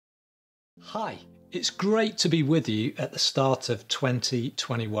Hi, it's great to be with you at the start of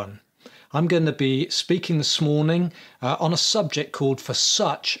 2021. I'm going to be speaking this morning on a subject called For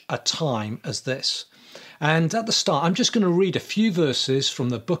Such a Time as This. And at the start, I'm just going to read a few verses from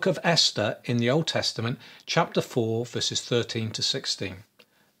the book of Esther in the Old Testament, chapter 4, verses 13 to 16.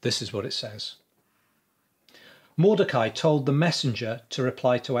 This is what it says. Mordecai told the messenger to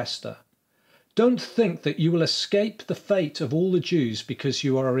reply to Esther, "Don't think that you will escape the fate of all the Jews because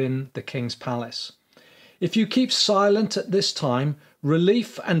you are in the king's palace. If you keep silent at this time,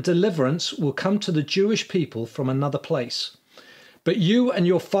 relief and deliverance will come to the Jewish people from another place. But you and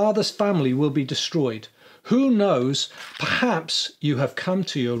your father's family will be destroyed. Who knows, perhaps you have come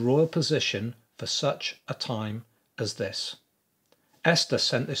to your royal position for such a time as this." Esther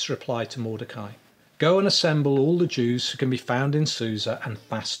sent this reply to Mordecai. "Go and assemble all the Jews who can be found in Susa and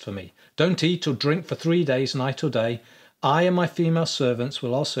fast for me. Don't eat or drink for 3 days, night or day. I and my female servants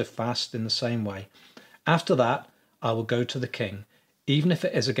will also fast in the same way. After that, I will go to the king, even if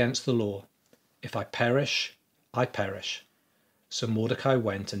it is against the law. If I perish, I perish." So Mordecai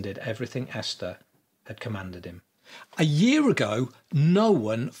went and did everything Esther had commanded him. A year ago, no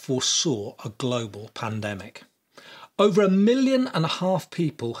one foresaw a global pandemic. Over 1.5 million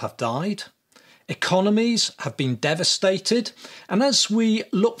people have died. Economies have been devastated, and as we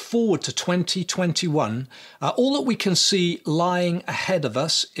look forward to 2021, all that we can see lying ahead of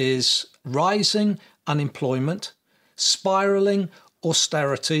us is rising unemployment, spiralling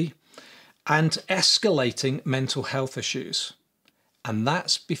austerity, and escalating mental health issues. And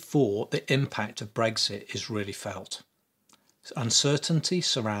that's before the impact of Brexit is really felt. Uncertainty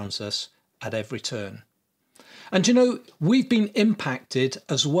surrounds us at every turn. And you know, we've been impacted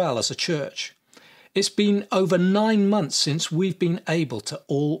as well as a church. It's been over 9 months since we've been able to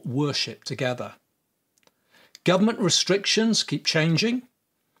all worship together. Government restrictions keep changing.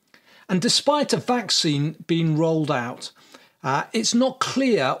 And despite a vaccine being rolled out, it's not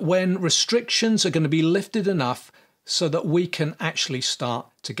clear when restrictions are going to be lifted enough so that we can actually start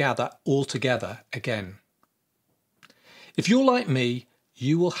to gather all together again. If you're like me,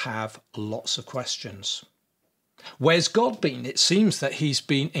 you will have lots of questions. Where's God been? It seems that he's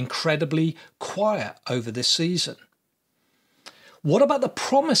been incredibly quiet over this season. What about the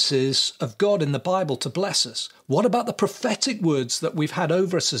promises of God in the Bible to bless us? What about the prophetic words that we've had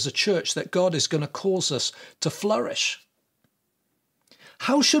over us as a church that God is going to cause us to flourish?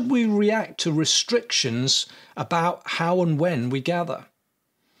 How should we react to restrictions about how and when we gather?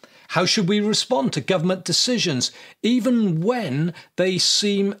 How should we respond to government decisions, even when they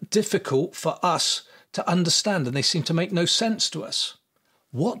seem difficult for us to understand and they seem to make no sense to us?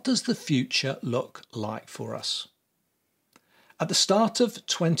 What does the future look like for us? At the start of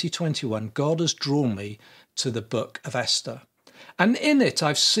 2021, God has drawn me to the book of Esther. And in it,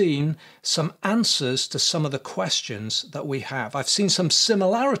 I've seen some answers to some of the questions that we have. I've seen some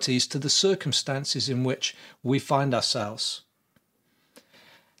similarities to the circumstances in which we find ourselves.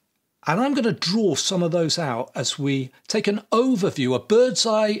 And I'm going to draw some of those out as we take an overview, a bird's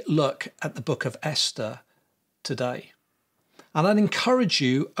eye look at the book of Esther today. And I'd encourage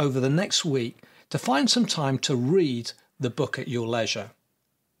you over the next week to find some time to read the book at your leisure.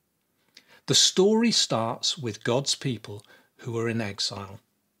 The story starts with God's people who are in exile.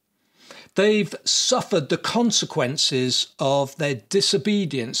 They've suffered the consequences of their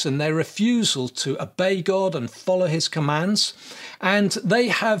disobedience and their refusal to obey God and follow his commands. And they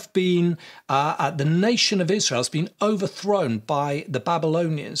have been, the nation of Israel has been overthrown by the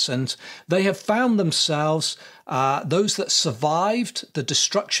Babylonians. And they have found themselves, those that survived the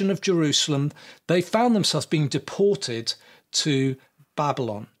destruction of Jerusalem, they found themselves being deported to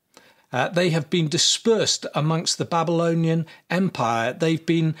Babylon. They have been dispersed amongst the Babylonian Empire. They've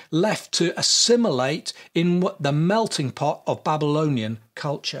been left to assimilate in the melting pot of Babylonian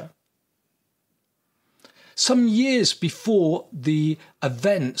culture. Some years before the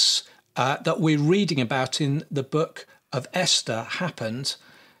events that we're reading about in the book of Esther happened,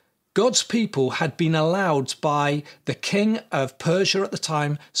 God's people had been allowed by the king of Persia at the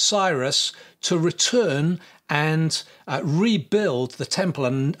time, Cyrus, to return and rebuild the temple.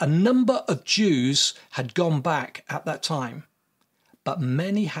 And a number of Jews had gone back at that time, but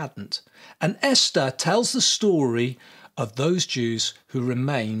many hadn't. And Esther tells the story of those Jews who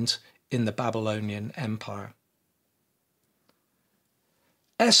remained in the Babylonian Empire.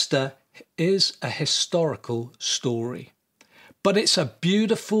 Esther is a historical story, but it's a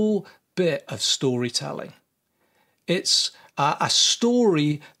beautiful bit of storytelling. It's a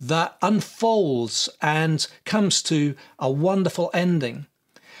story that unfolds and comes to a wonderful ending.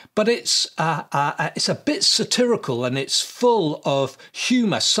 but it's a bit satirical and it's full of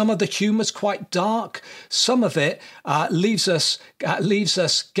humour. Some of the humour's quite dark. Some of it leaves us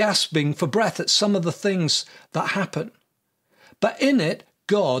gasping for breath at some of the things that happen. But in it,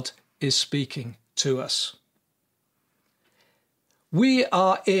 God is speaking to us. We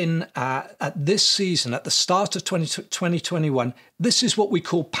are in, at this season, at the start of 2021, this is what we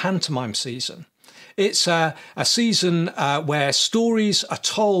call pantomime season. It's a season where stories are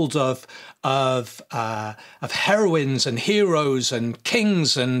told of heroines and heroes and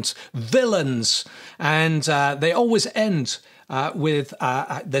kings and villains, and they always end with,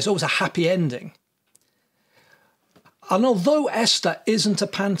 there's always a happy ending. And although Esther isn't a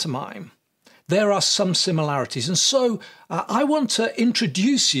pantomime, there are some similarities. And so I want to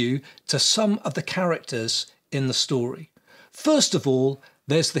introduce you to some of the characters in the story. First of all,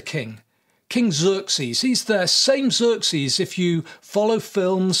 there's the king, King Xerxes. He's the same Xerxes if you follow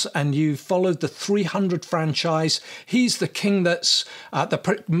films and you followed the 300 franchise. He's the king that's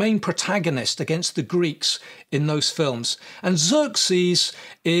the main protagonist against the Greeks in those films. And Xerxes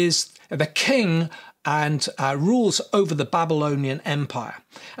is the king and rules over the Babylonian Empire.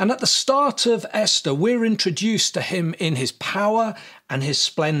 And at the start of Esther, we're introduced to him in his power and his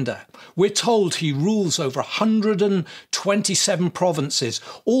splendor. We're told he rules over 127 provinces,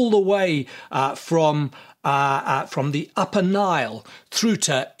 all the way from the Upper Nile through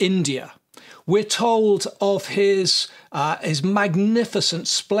to India. We're told of his magnificent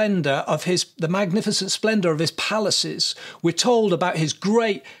splendor, the magnificent splendor of his palaces. We're told about his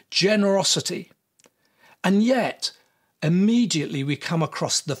great generosity. And yet, immediately we come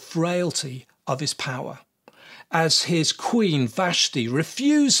across the frailty of his power, as his queen Vashti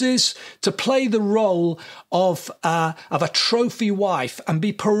refuses to play the role of a trophy wife and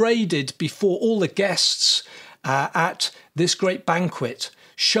be paraded before all the guests at this great banquet,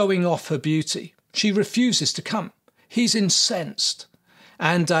 showing off her beauty. She refuses to come. He's incensed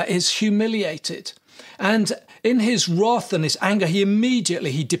and is humiliated. And in his wrath and his anger, he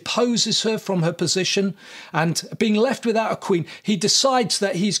deposes her from her position, and being left without a queen, he decides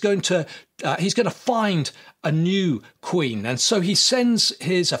that he's going to find a new queen. And so he sends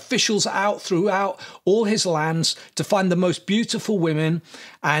his officials out throughout all his lands to find the most beautiful women,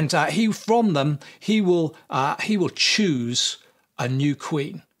 and he will choose a new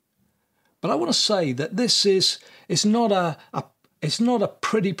queen. But I want to say that this is not it's not a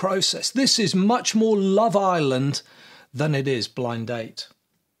pretty process. This is much more Love Island than it is Blind Date.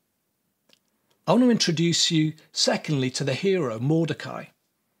 I want to introduce you, secondly, to the hero, Mordecai.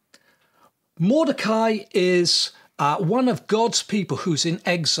 Mordecai is one of God's people who's in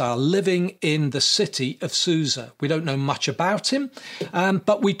exile, living in the city of Susa. We don't know much about him,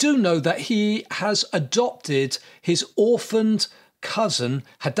 but we do know that he has adopted his orphaned cousin,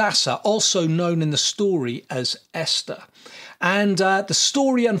 Hadassah, also known in the story as Esther. And the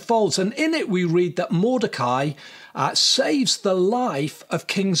story unfolds, and in it we read that Mordecai saves the life of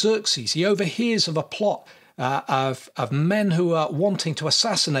King Xerxes. He overhears of a plot of men who are wanting to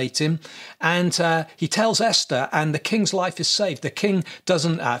assassinate him, and he tells Esther, and the king's life is saved. The king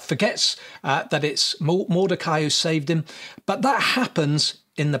forgets that it's Mordecai who saved him, but that happens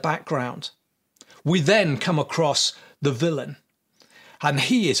in the background. We then come across the villain. And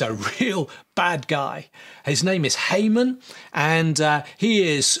he is a real bad guy. His name is Haman, and he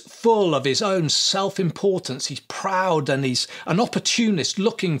is full of his own self-importance. He's proud and he's an opportunist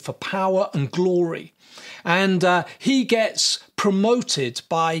looking for power and glory. And he gets promoted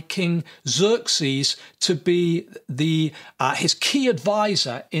by King Xerxes to be his key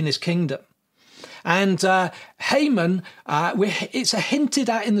advisor in his kingdom. And Haman, it's hinted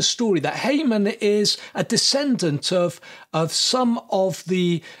at in the story that Haman is a descendant of some of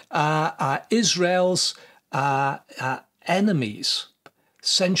the Israel's enemies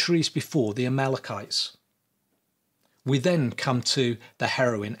centuries before, the Amalekites. We then come to the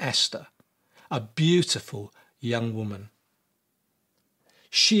heroine, Esther, a beautiful young woman.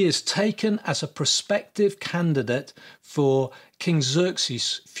 She is taken as a prospective candidate for King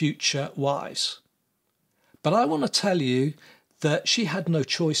Xerxes' future wives. But I want to tell you that she had no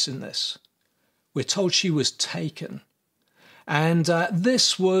choice in this. We're told she was taken. And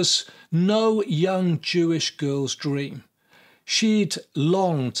this was no young Jewish girl's dream. She'd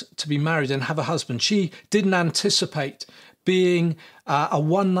longed to be married and have a husband. She didn't anticipate being a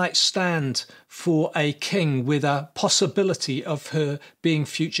one-night stand for a king with a possibility of her being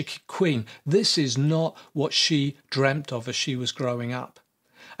future queen. This is not what she dreamt of as she was growing up.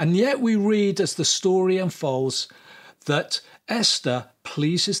 And yet we read as the story unfolds that Esther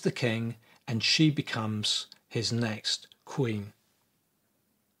pleases the king and she becomes his next queen.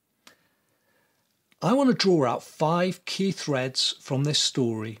 I want to draw out 5 key threads from this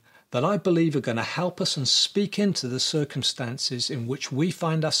story that I believe are going to help us and speak into the circumstances in which we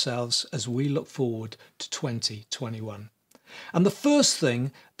find ourselves as we look forward to 2021. And the first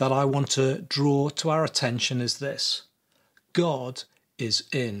thing that I want to draw to our attention is this: God is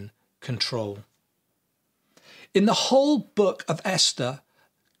in control. In the whole book of Esther,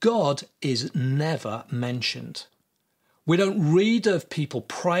 God is never mentioned. We don't read of people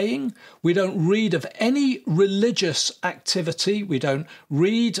praying. We don't read of any religious activity. We don't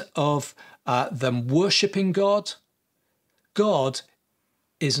read of them worshipping God. God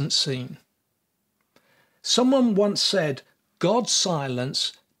isn't seen. Someone once said, God's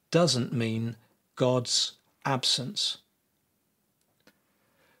silence doesn't mean God's absence.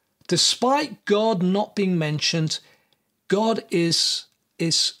 Despite God not being mentioned, God his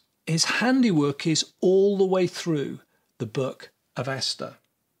handiwork is all the way through the book of Esther.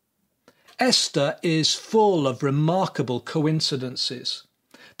 Esther is full of remarkable coincidences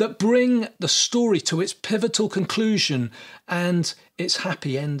that bring the story to its pivotal conclusion and its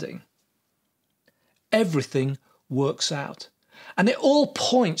happy ending. Everything works out, and it all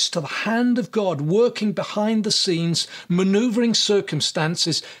points to the hand of God working behind the scenes, maneuvering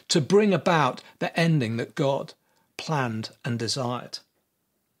circumstances to bring about the ending that God planned and desired.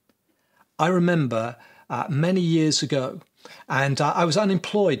 I remember many years ago, and I was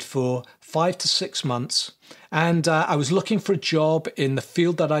unemployed for 5 to 6 months, and I was looking for a job in the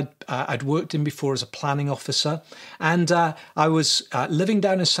field that I'd worked in before as a planning officer, and I was living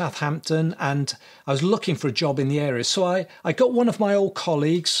down in Southampton, and I was looking for a job in the area. So I got one of my old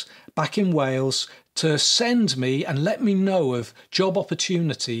colleagues back in Wales to send me and let me know of job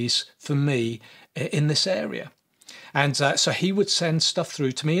opportunities for me in this area. And so he would send stuff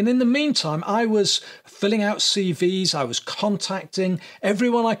through to me. And in the meantime, I was filling out CVs. I was contacting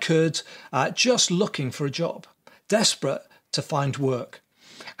everyone I could, just looking for a job, desperate to find work.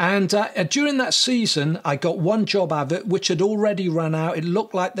 And during that season, I got one job out of it, which had already run out. It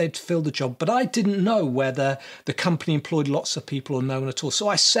looked like they'd filled the job, but I didn't know whether the company employed lots of people or no one at all. So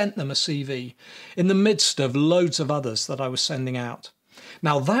I sent them a CV in the midst of loads of others that I was sending out.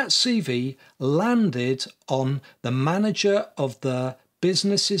 Now, that CV landed on the manager of the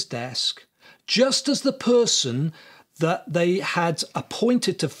business's desk, just as the person that they had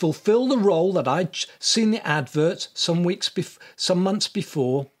appointed to fulfill the role that I'd seen the advert some months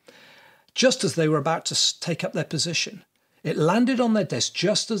before, just as they were about to take up their position. It landed on their desk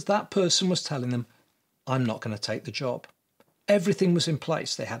just as that person was telling them, I'm not going to take the job. Everything was in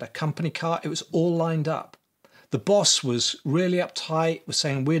place. They had a company car. It was all lined up. The boss was really uptight, was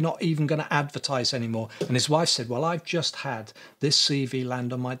saying, we're not even going to advertise anymore. And his wife said, well, I've just had this CV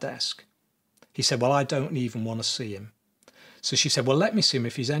land on my desk. He said, well, I don't even want to see him. So she said, well, let me see him.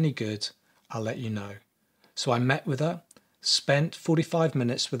 If he's any good, I'll let you know. So I met with her, spent 45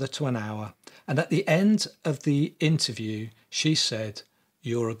 minutes with her to an hour. And at the end of the interview, she said,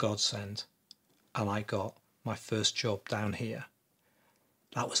 you're a godsend. And I got my first job down here.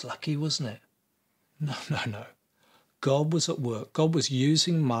 That was lucky, wasn't it? No. God was at work. God was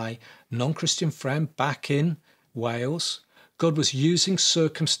using my non-Christian friend back in Wales. God was using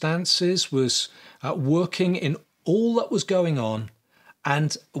circumstances, was working in all that was going on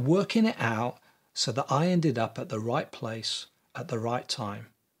and working it out so that I ended up at the right place at the right time.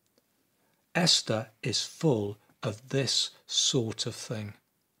 Esther is full of this sort of thing.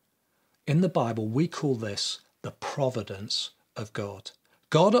 In the Bible, we call this the providence of God.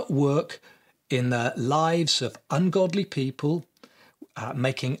 God at work in the lives of ungodly people,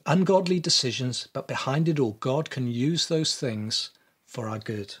 making ungodly decisions, but behind it all, God can use those things for our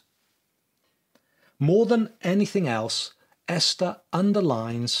good. More than anything else, Esther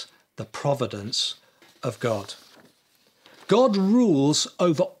underlines the providence of God. God rules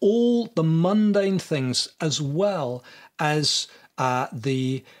over all the mundane things as well as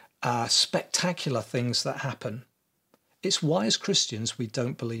the spectacular things that happen. It's why as Christians we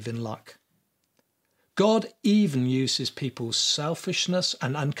don't believe in luck. God even uses people's selfishness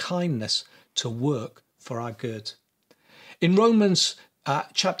and unkindness to work for our good. In Romans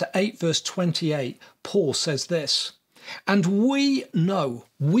chapter 8, verse 28, Paul says this, and we know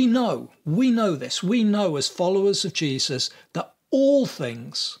this, we know as followers of Jesus that all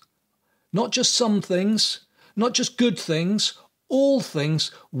things, not just some things, not just good things, all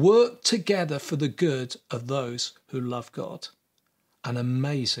things work together for the good of those who love God. An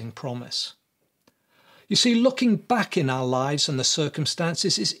amazing promise. You see, looking back in our lives and the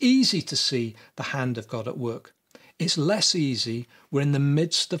circumstances, it's easy to see the hand of God at work. It's less easy when we're in the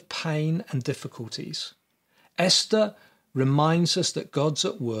midst of pain and difficulties. Esther reminds us that God's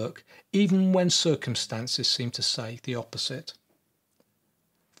at work even when circumstances seem to say the opposite.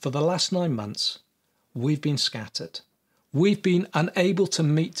 For the last 9 months, we've been scattered. We've been unable to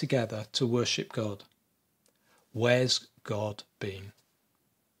meet together to worship God. Where's God been?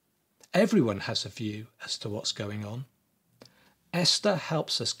 Everyone has a view as to what's going on. Esther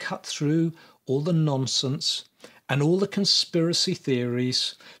helps us cut through all the nonsense and all the conspiracy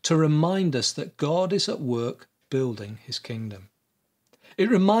theories to remind us that God is at work building his kingdom. It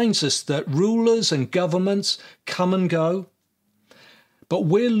reminds us that rulers and governments come and go, but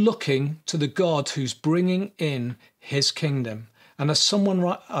we're looking to the God who's bringing in his kingdom. And as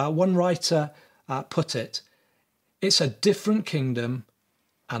one writer put it, it's a different kingdom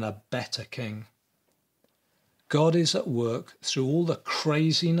and a better king. God is at work through all the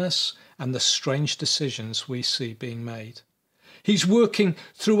craziness and the strange decisions we see being made. He's working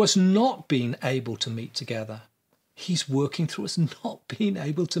through us not being able to meet together. He's working through us not being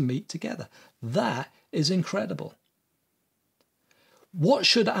able to meet together. That is incredible. What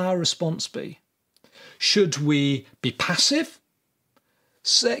should our response be? Should we be passive?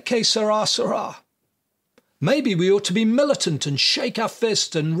 Que sera, sera. Maybe we ought to be militant and shake our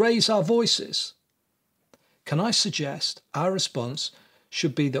fist and raise our voices. Can I suggest our response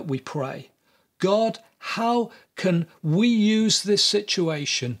should be that we pray, God, how can we use this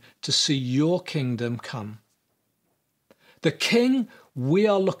situation to see your kingdom come? The king we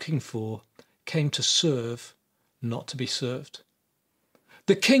are looking for came to serve, not to be served.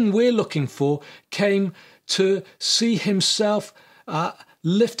 The king we're looking for came to see himself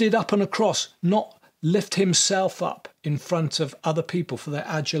lifted up on a cross, not lift himself up in front of other people for their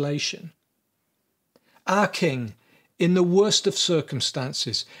adulation. Our king, in the worst of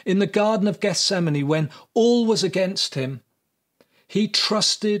circumstances, in the Garden of Gethsemane when all was against him, he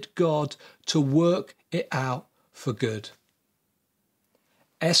trusted God to work it out for good.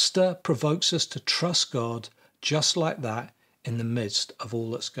 Esther provokes us to trust God just like that in the midst of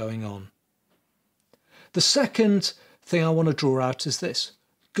all that's going on. The second thing I want to draw out is this: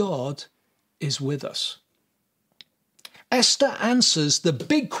 God is with us. Esther answers the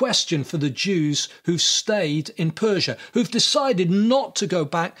big question for the Jews who've stayed in Persia, who've decided not to go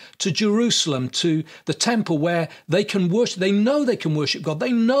back to Jerusalem, to the temple where they can worship. They know they can worship God.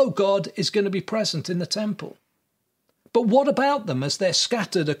 They know God is going to be present in the temple. But what about them as they're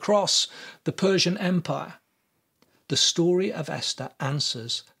scattered across the Persian Empire? The story of Esther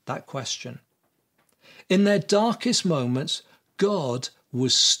answers that question. In their darkest moments, God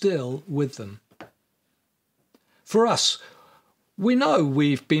was still with them. For us, we know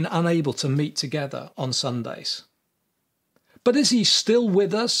we've been unable to meet together on Sundays. But is he still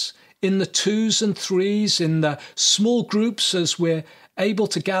with us in the 2s and 3s, in the small groups as we're able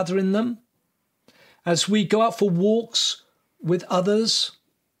to gather in them? As we go out for walks with others?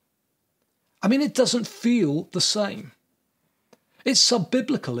 I mean, it doesn't feel the same. It's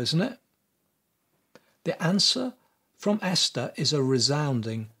sub-biblical, isn't it? The answer from Esther is a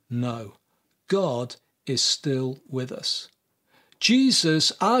resounding no. God is still with us.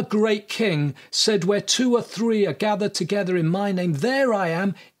 Jesus, our great King, said, where 2 or 3 are gathered together in my name, there I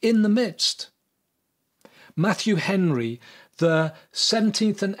am in the midst. Matthew Henry, the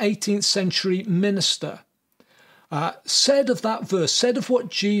 17th and 18th century minister, said of that verse, said of what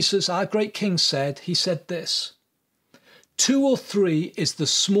Jesus, our great King, said, he said this: 2 or 3 is the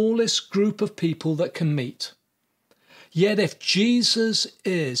smallest group of people that can meet. Yet if Jesus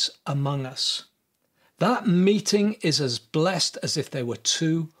is among us, that meeting is as blessed as if there were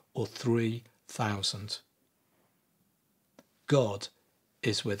 2 or 3,000. God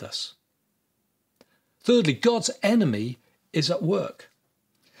is with us. Thirdly, God's enemy is at work.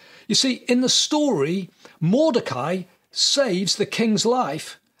 You see, in the story, Mordecai saves the king's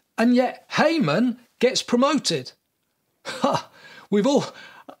life, and yet Haman gets promoted. We've all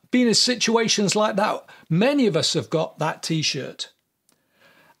been in situations like that. Many of us have got that t-shirt.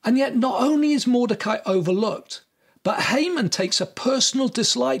 And yet not only is Mordecai overlooked, but Haman takes a personal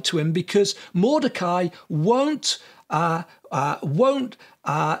dislike to him because Mordecai won't bow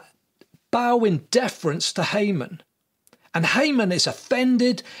in deference to Haman. And Haman is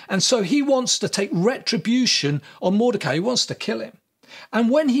offended, and so he wants to take retribution on Mordecai. He wants to kill him. And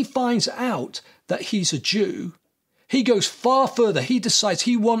when he finds out that he's a Jew, he goes far further. He decides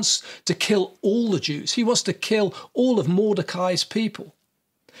he wants to kill all the Jews. He wants to kill all of Mordecai's people.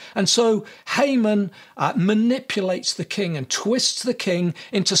 And so Haman manipulates the king and twists the king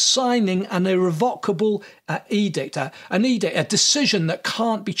into signing an irrevocable edict, a decision that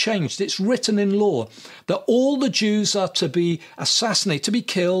can't be changed. It's written in law that all the Jews are to be assassinated, to be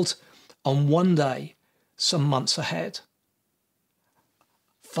killed on one day, some months ahead.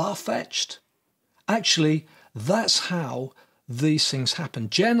 far-fetched? Actually, that's how these things happen.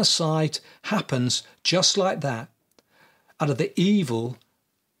 Genocide happens just like that, out of the evil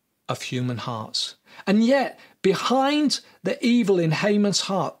of human hearts. And yet, behind the evil in Haman's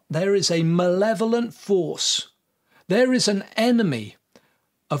heart, there is a malevolent force. There is an enemy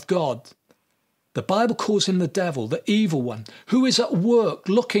of God. The Bible calls him the devil, the evil one, who is at work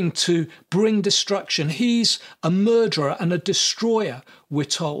looking to bring destruction. He's a murderer and a destroyer, we're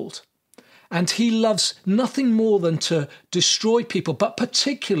told. And he loves nothing more than to destroy people, but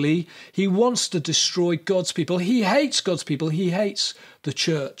particularly he wants to destroy God's people. He hates God's people. He hates the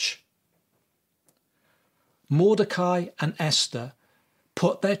church. Mordecai and Esther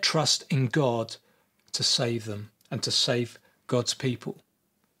put their trust in God to save them and to save God's people.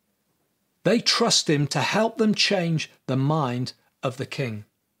 They trust him to help them change the mind of the king.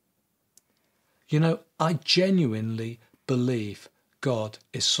 You know, I genuinely believe God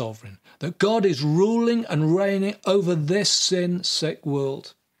is sovereign, that God is ruling and reigning over this sin-sick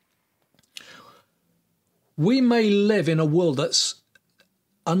world. We may live in a world that's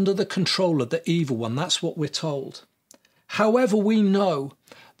under the control of the evil one. That's what we're told. However, we know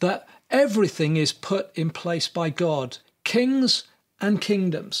that everything is put in place by God. Kings and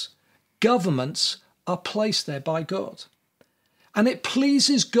kingdoms, governments are placed there by God. And it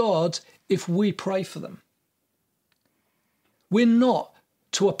pleases God if we pray for them. We're not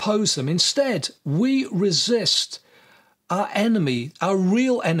to oppose them. Instead, we resist our enemy, our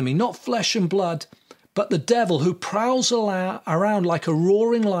real enemy, not flesh and blood, but the devil who prowls around like a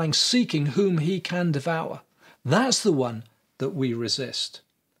roaring lion seeking whom he can devour. That's the one that we resist.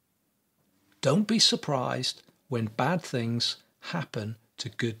 Don't be surprised when bad things happen to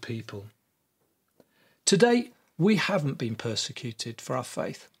good people. Today, we haven't been persecuted for our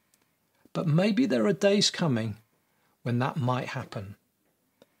faith, but maybe there are days coming when that might happen.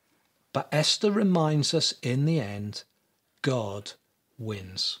 But Esther reminds us in the end, God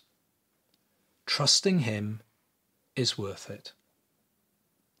wins. Trusting him is worth it.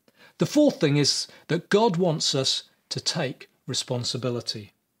 The fourth thing is that God wants us to take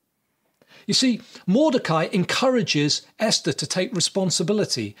responsibility. You see, Mordecai encourages Esther to take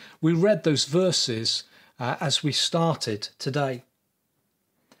responsibility. We read those verses as we started today.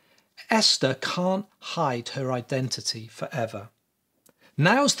 Esther can't hide her identity forever.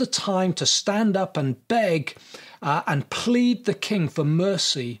 Now's the time to stand up and beg and plead the king for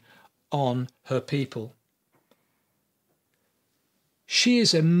mercy on her people. She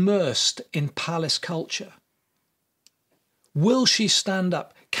is immersed in palace culture. Will she stand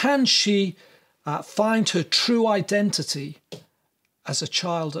up? Can she find her true identity as a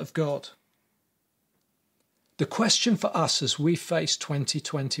child of God? The question for us as we face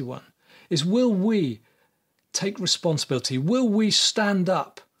 2021 is, will we take responsibility? Will we stand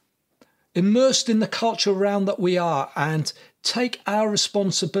up, immersed in the culture around that we are, and take our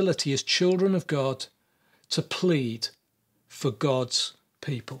responsibility as children of God to plead for God's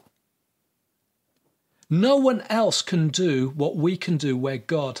people? No one else can do what we can do where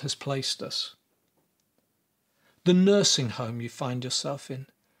God has placed us. The nursing home you find yourself in,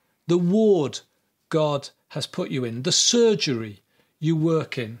 the ward God has put you in, the surgery you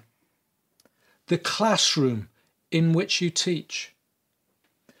work in, the classroom in which you teach,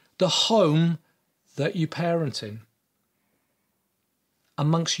 the home that you parent in,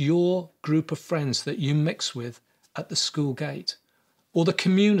 amongst your group of friends that you mix with at the school gate, or the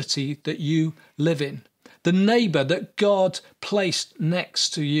community that you live in, the neighbour that God placed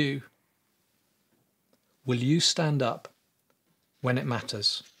next to you. Will you stand up when it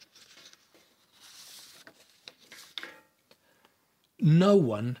matters? No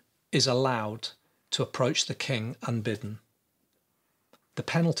one is allowed to approach the king unbidden. The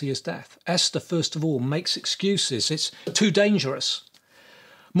penalty is death. Esther, first of all, makes excuses. It's too dangerous.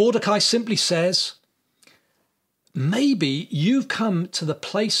 Mordecai simply says, maybe you've come to the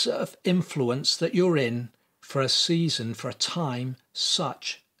place of influence that you're in for a season, for a time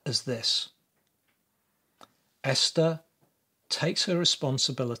such as this. Esther takes her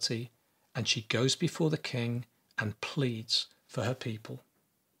responsibility and she goes before the king and pleads for her people.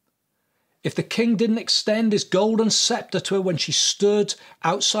 If the king didn't extend his golden scepter to her when she stood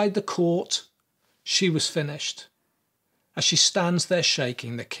outside the court, she was finished. As she stands there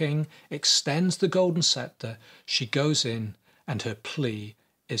shaking, the king extends the golden scepter. She goes in and her plea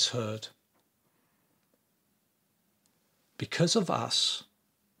is heard. Because of us,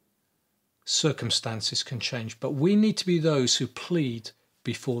 circumstances can change, but we need to be those who plead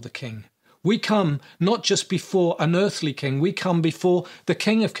before the king. We come not just before an earthly king, we come before the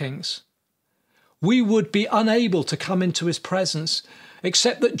King of Kings. We would be unable to come into his presence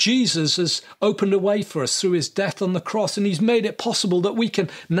except that Jesus has opened a way for us through his death on the cross, and he's made it possible that we can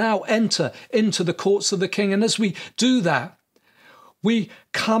now enter into the courts of the King. And as we do that, we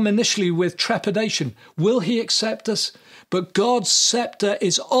come initially with trepidation. Will he accept us? But God's scepter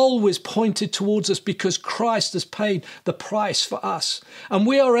is always pointed towards us because Christ has paid the price for us. And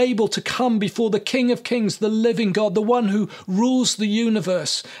we are able to come before the King of Kings, the living God, the one who rules the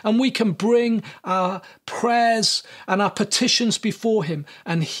universe. And we can bring our prayers and our petitions before him,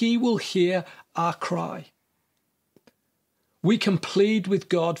 and he will hear our cry. We can plead with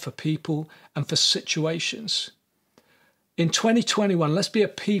God for people and for situations. In 2021, let's be a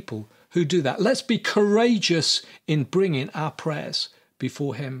people who do that. Let's be courageous in bringing our prayers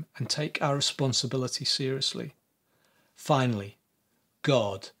before him and take our responsibility seriously. Finally,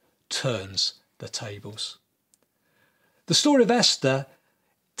 God turns the tables. The story of Esther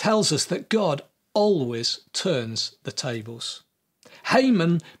tells us that God always turns the tables.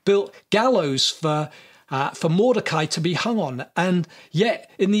 Haman built gallows for Mordecai to be hung on, and yet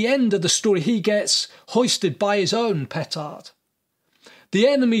in the end of the story he gets hoisted by his own petard. The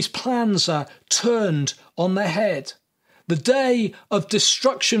enemy's plans are turned on their head. The day of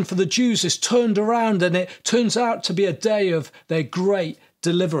destruction for the Jews is turned around, and it turns out to be a day of their great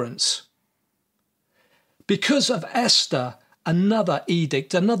deliverance. Because of Esther, another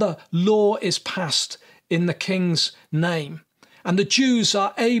edict, another law is passed in the king's name, and the Jews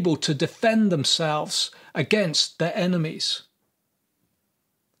are able to defend themselves against their enemies.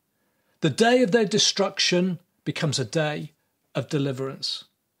 The day of their destruction becomes a day of deliverance.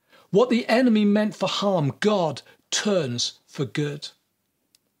 What the enemy meant for harm, God turns for good.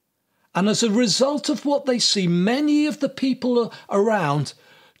 And as a result of what they see, many of the people around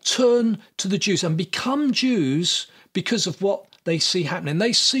turn to the Jews and become Jews because of what they see happening.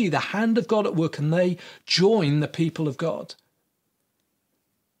 They see the hand of God at work and they join the people of God.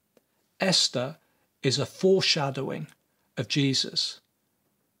 Esther is a foreshadowing of Jesus.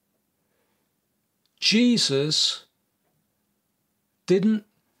 Jesus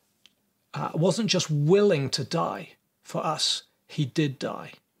wasn't just willing to die for us, he did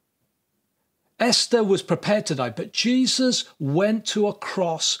die. Esther was prepared to die, but Jesus went to a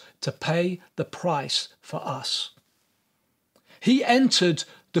cross to pay the price for us. He entered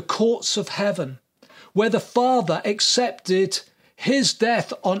the courts of heaven, where the Father accepted his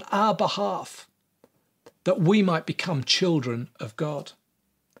death on our behalf, that we might become children of God,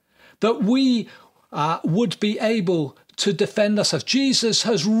 that we would be able to defend ourselves. Jesus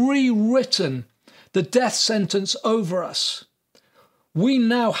has rewritten the death sentence over us. We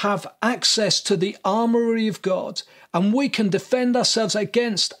now have access to the armory of God, and we can defend ourselves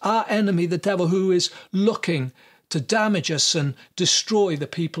against our enemy, the devil, who is looking to damage us and destroy the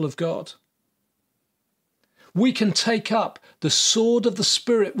people of God. We can take up the sword of the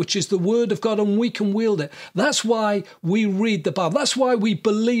Spirit, which is the word of God, and we can wield it. That's why we read the Bible. That's why we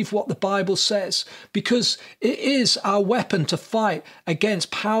believe what the Bible says, because it is our weapon to fight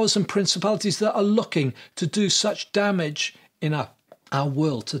against powers and principalities that are looking to do such damage in our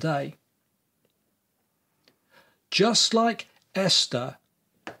world today. Just like Esther,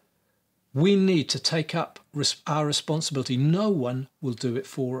 we need to take up our responsibility. No one will do it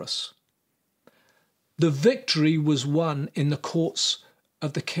for us. The victory was won in the courts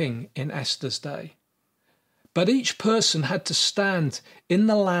of the king in Esther's day. But each person had to stand in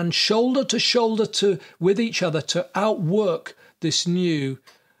the land shoulder to shoulder with each other to outwork this new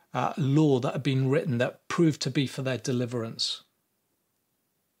law that had been written that proved to be for their deliverance.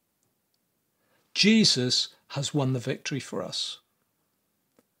 Jesus has won the victory for us.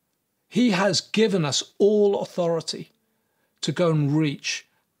 He has given us all authority to go and reach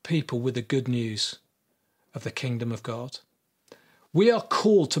people with the good news of the kingdom of God. We are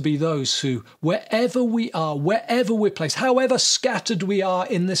called to be those who, wherever we are, wherever we're placed, however scattered we are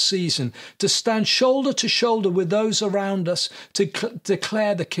in this season, to stand shoulder to shoulder with those around us to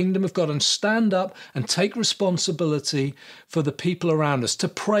declare the kingdom of God and stand up and take responsibility for the people around us, to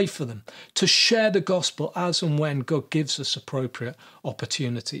pray for them, to share the gospel as and when God gives us appropriate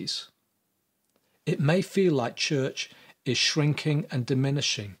opportunities. It may feel like church is shrinking and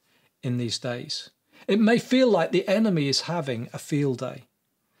diminishing in these days. It may feel like the enemy is having a field day.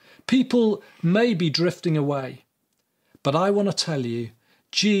 People may be drifting away. But I want to tell you,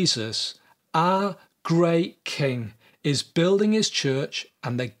 Jesus, our great King, is building his church,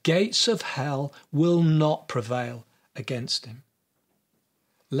 and the gates of hell will not prevail against him.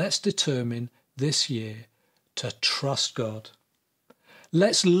 Let's determine this year to trust God.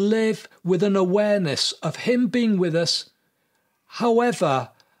 Let's live with an awareness of him being with us, however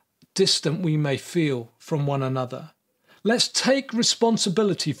distant we may feel from one another. Let's take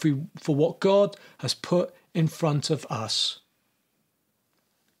responsibility for what God has put in front of us.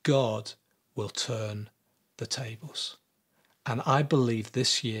 God will turn the tables. And I believe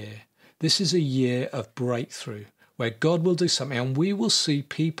this year, this is a year of breakthrough where God will do something and we will see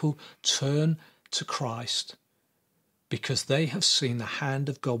people turn to Christ because they have seen the hand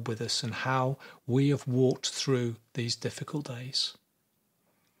of God with us and how we have walked through these difficult days.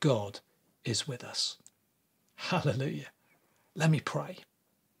 God is with us. Hallelujah. Let me pray.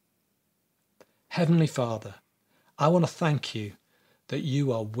 Heavenly Father, I want to thank you that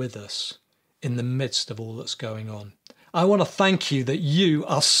you are with us in the midst of all that's going on. I want to thank you that you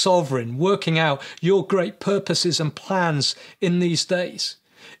are sovereign, working out your great purposes and plans in these days.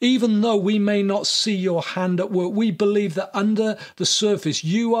 Even though we may not see your hand at work, we believe that under the surface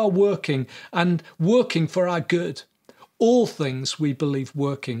you are working and working for our good. All things we believe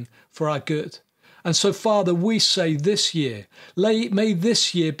working for our good. And so, Father, we say this year, may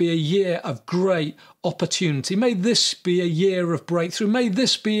this year be a year of great opportunity. May this be a year of breakthrough. May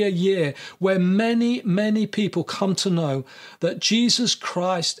this be a year where many, many people come to know that Jesus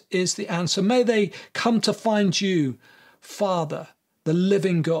Christ is the answer. May they come to find you, Father, the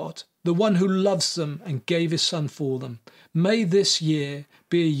living God, the one who loves them and gave his son for them. May this year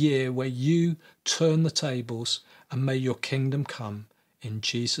be a year where you turn the tables and may your kingdom come in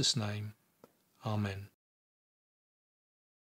Jesus' name. Amen.